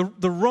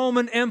 the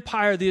Roman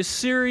Empire, the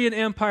Assyrian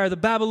Empire, the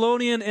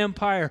Babylonian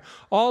Empire,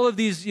 all of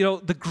these,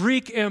 the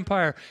Greek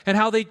Empire, and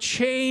how they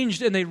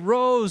changed and they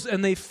rose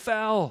and they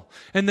fell.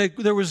 And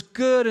there was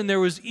good and there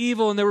was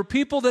evil, and there were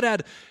people that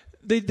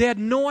had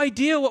no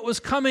idea what was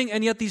coming,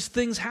 and yet these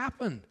things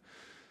happened.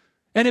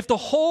 And if the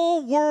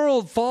whole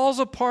world falls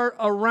apart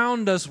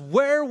around us,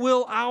 where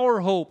will our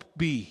hope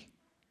be?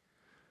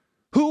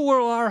 Who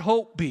will our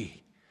hope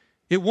be?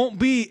 It won't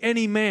be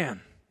any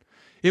man.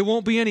 It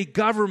won't be any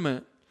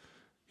government.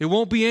 It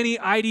won't be any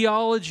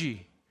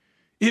ideology.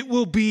 It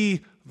will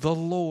be the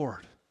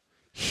Lord.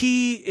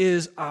 He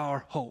is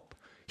our hope.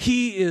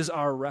 He is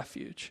our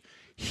refuge.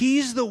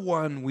 He's the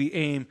one we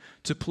aim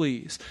to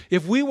please.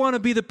 If we want to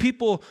be the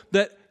people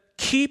that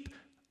keep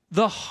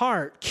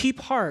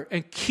heart,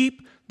 and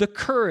keep the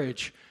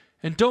courage,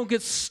 and don't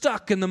get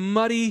stuck in the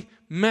muddy,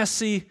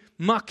 messy,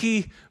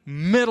 mucky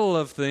middle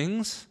of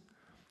things,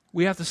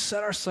 we have to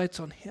set our sights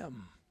on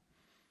Him.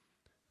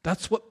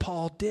 That's what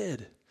Paul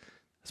did.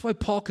 That's why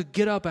Paul could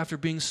get up after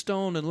being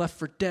stoned and left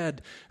for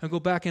dead and go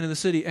back into the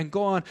city and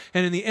go on.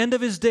 And in the end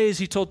of his days,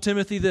 he told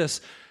Timothy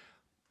this: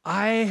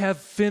 I have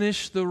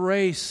finished the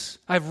race.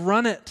 I've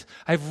run it.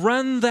 I've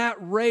run that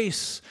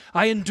race.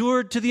 I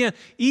endured to the end.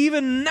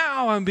 Even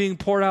now I'm being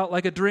poured out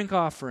like a drink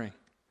offering.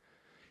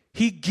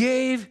 He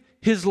gave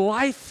his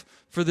life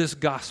for this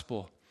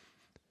gospel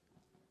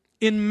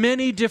in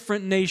many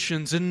different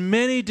nations, in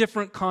many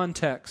different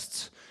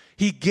contexts.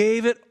 He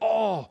gave it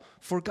all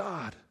for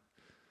God,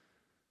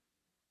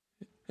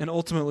 and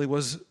ultimately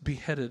was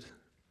beheaded.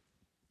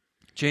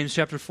 James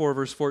chapter 4,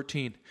 verse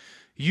 14.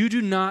 You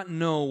do not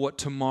know what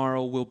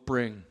tomorrow will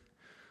bring.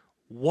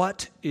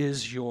 What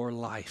is your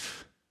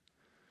life?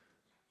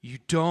 You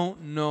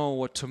don't know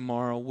what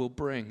tomorrow will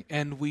bring,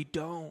 and we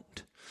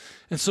don't.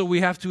 And so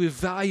we have to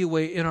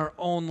evaluate in our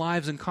own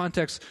lives and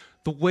context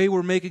the way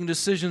we're making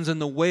decisions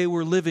and the way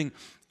we're living.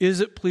 Is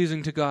it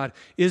pleasing to God?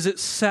 Is it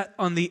set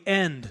on the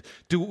end?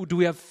 Do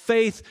we have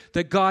faith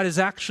that God is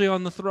actually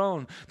on the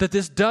throne? That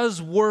this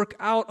does work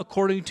out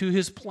according to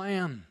His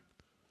plan?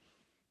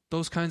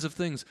 Those kinds of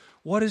things.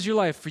 What is your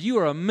life? For you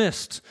are a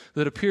mist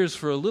that appears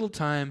for a little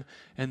time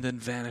and then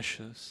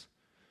vanishes.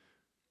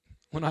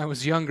 When I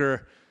was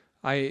younger,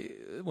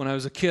 when I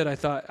was a kid,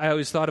 I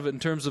always thought of it in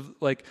terms of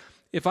like,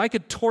 if I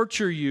could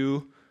torture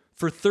you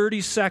for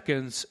 30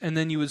 seconds and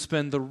then you would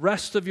spend the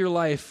rest of your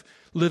life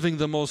living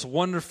the most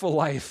wonderful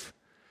life,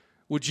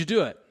 would you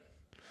do it?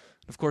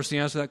 Of course, the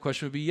answer to that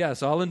question would be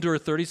yes. I'll endure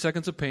 30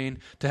 seconds of pain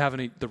to have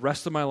the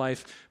rest of my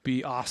life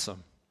be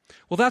awesome.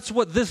 Well, that's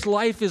what this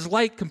life is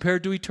like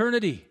compared to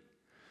eternity.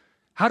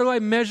 How do I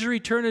measure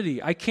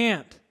eternity? I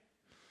can't.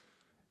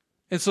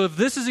 And so if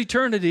this is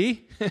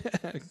eternity,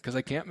 because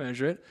I can't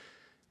measure it,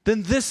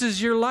 then this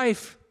is your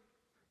life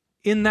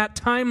in that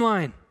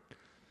timeline.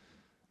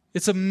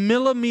 It's a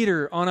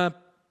millimeter on an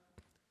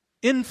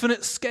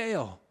infinite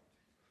scale.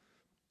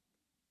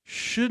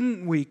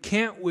 Shouldn't we,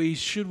 can't we,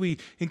 should we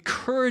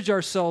encourage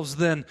ourselves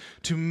then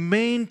to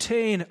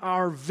maintain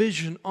our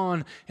vision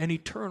on an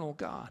eternal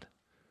God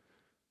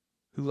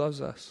who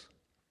loves us?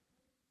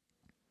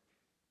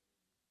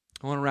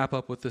 I want to wrap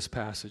up with this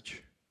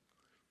passage.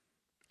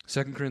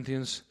 2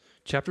 Corinthians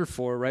Chapter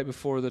 4, right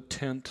before the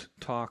tent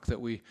talk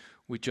that we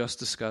just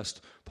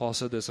discussed, Paul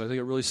said this. I think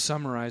it really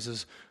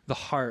summarizes the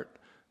heart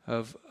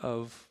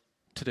of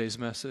today's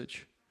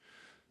message.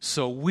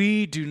 So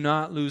we do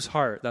not lose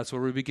heart. That's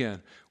where we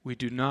begin. We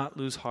do not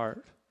lose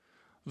heart.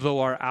 Though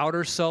our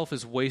outer self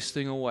is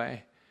wasting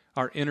away,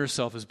 our inner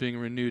self is being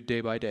renewed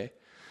day by day.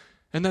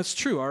 And that's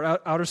true. Our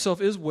outer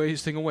self is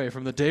wasting away.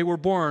 From the day we're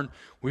born,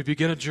 we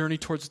begin a journey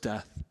towards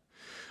death.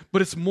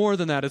 But it's more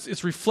than that.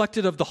 It's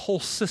reflected of the whole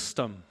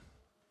system.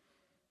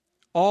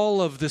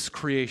 All of this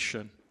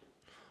creation,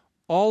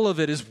 all of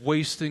it is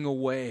wasting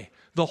away.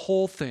 The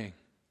whole thing.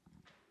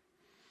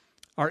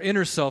 Our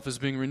inner self is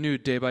being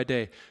renewed day by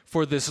day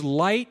for this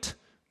light,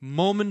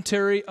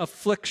 momentary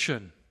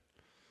affliction.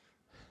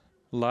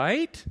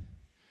 Light?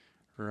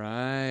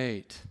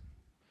 Right.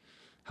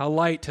 How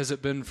light has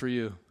it been for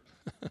you?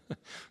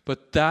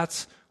 But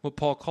that's what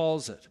Paul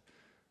calls it,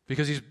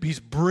 because he's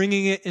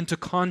bringing it into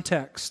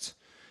context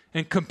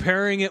and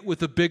comparing it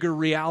with a bigger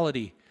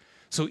reality.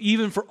 So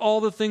even for all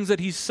the things that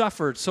he's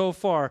suffered so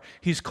far,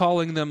 he's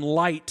calling them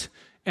light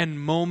and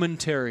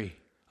momentary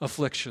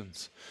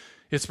afflictions.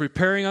 It's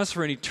preparing us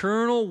for an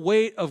eternal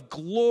weight of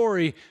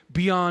glory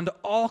beyond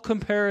all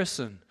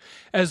comparison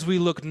as we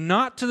look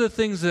not to the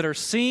things that are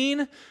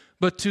seen,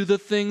 but to the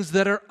things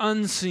that are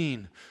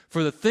unseen.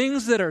 For the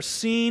things that are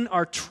seen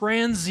are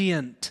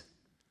transient.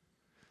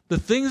 The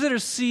things that are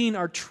seen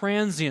are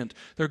transient.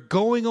 They're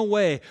going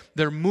away.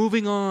 They're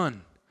moving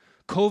on.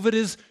 COVID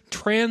is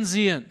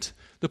transient.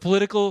 The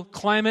political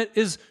climate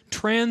is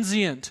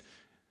transient.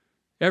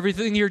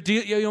 Everything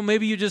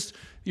maybe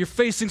you're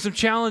facing some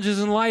challenges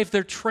in life.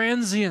 They're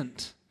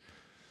transient.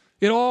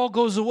 It all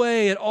goes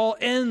away. It all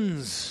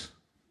ends.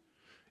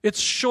 It's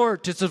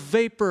short. It's a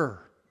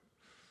vapor.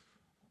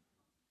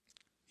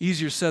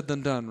 Easier said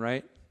than done,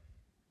 right?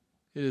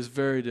 It is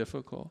very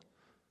difficult.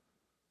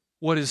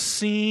 What is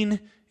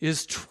seen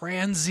is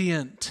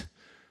transient,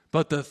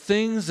 but the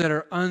things that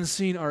are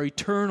unseen are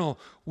eternal.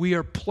 We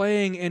are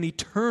playing an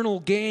eternal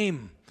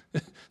game.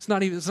 It's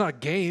not a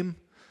game,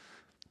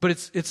 but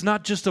it's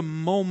not just a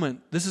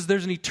moment.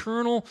 There's an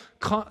eternal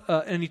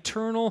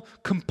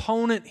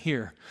component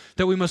here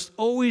that we must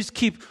always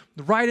keep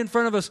right in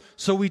front of us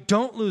so we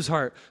don't lose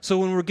heart. So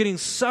when we're getting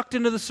sucked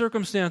into the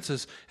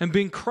circumstances and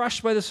being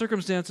crushed by the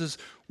circumstances,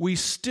 we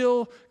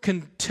still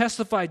can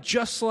testify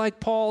just like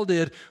Paul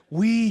did.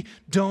 We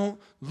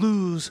don't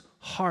lose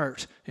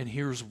heart. And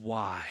here's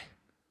why.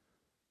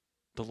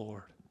 The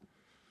Lord.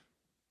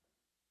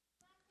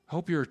 I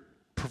hope you're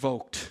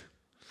provoked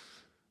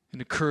and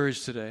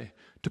encouraged today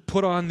to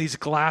put on these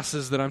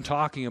glasses that I'm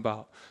talking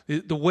about,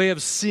 the way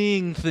of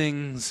seeing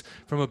things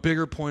from a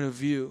bigger point of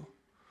view,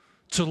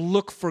 to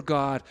look for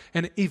God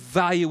and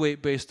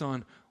evaluate based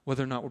on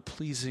whether or not we're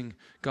pleasing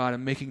God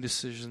and making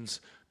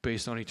decisions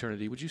based on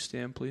eternity. Would you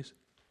stand, please?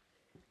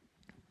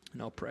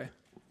 And I'll pray.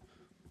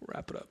 We'll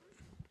wrap it up.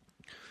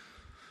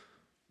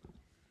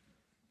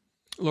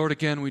 Lord,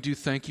 again, we do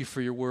thank you for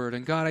your word.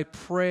 And God, I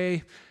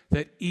pray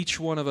that each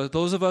one of us,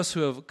 those of us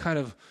who have kind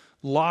of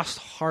lost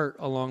heart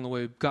along the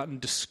way, gotten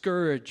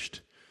discouraged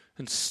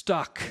and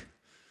stuck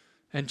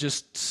and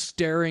just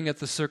staring at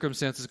the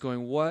circumstances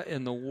going, what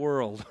in the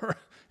world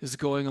is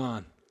going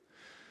on?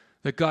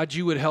 That God,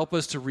 you would help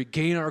us to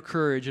regain our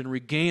courage and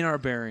regain our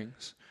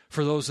bearings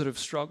for those that have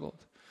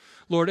struggled.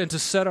 Lord, and to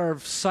set our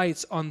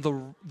sights on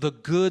the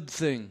good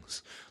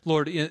things,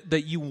 Lord,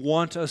 that you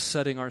want us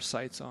setting our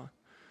sights on.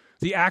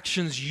 The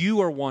actions you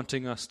are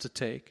wanting us to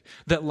take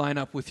that line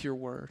up with your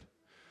word.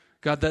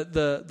 God, that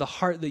the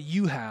heart that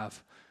you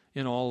have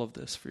in all of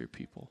this for your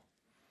people.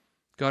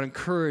 God,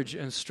 encourage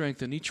and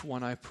strengthen each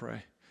one, I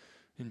pray.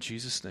 In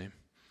Jesus' name,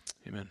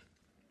 amen.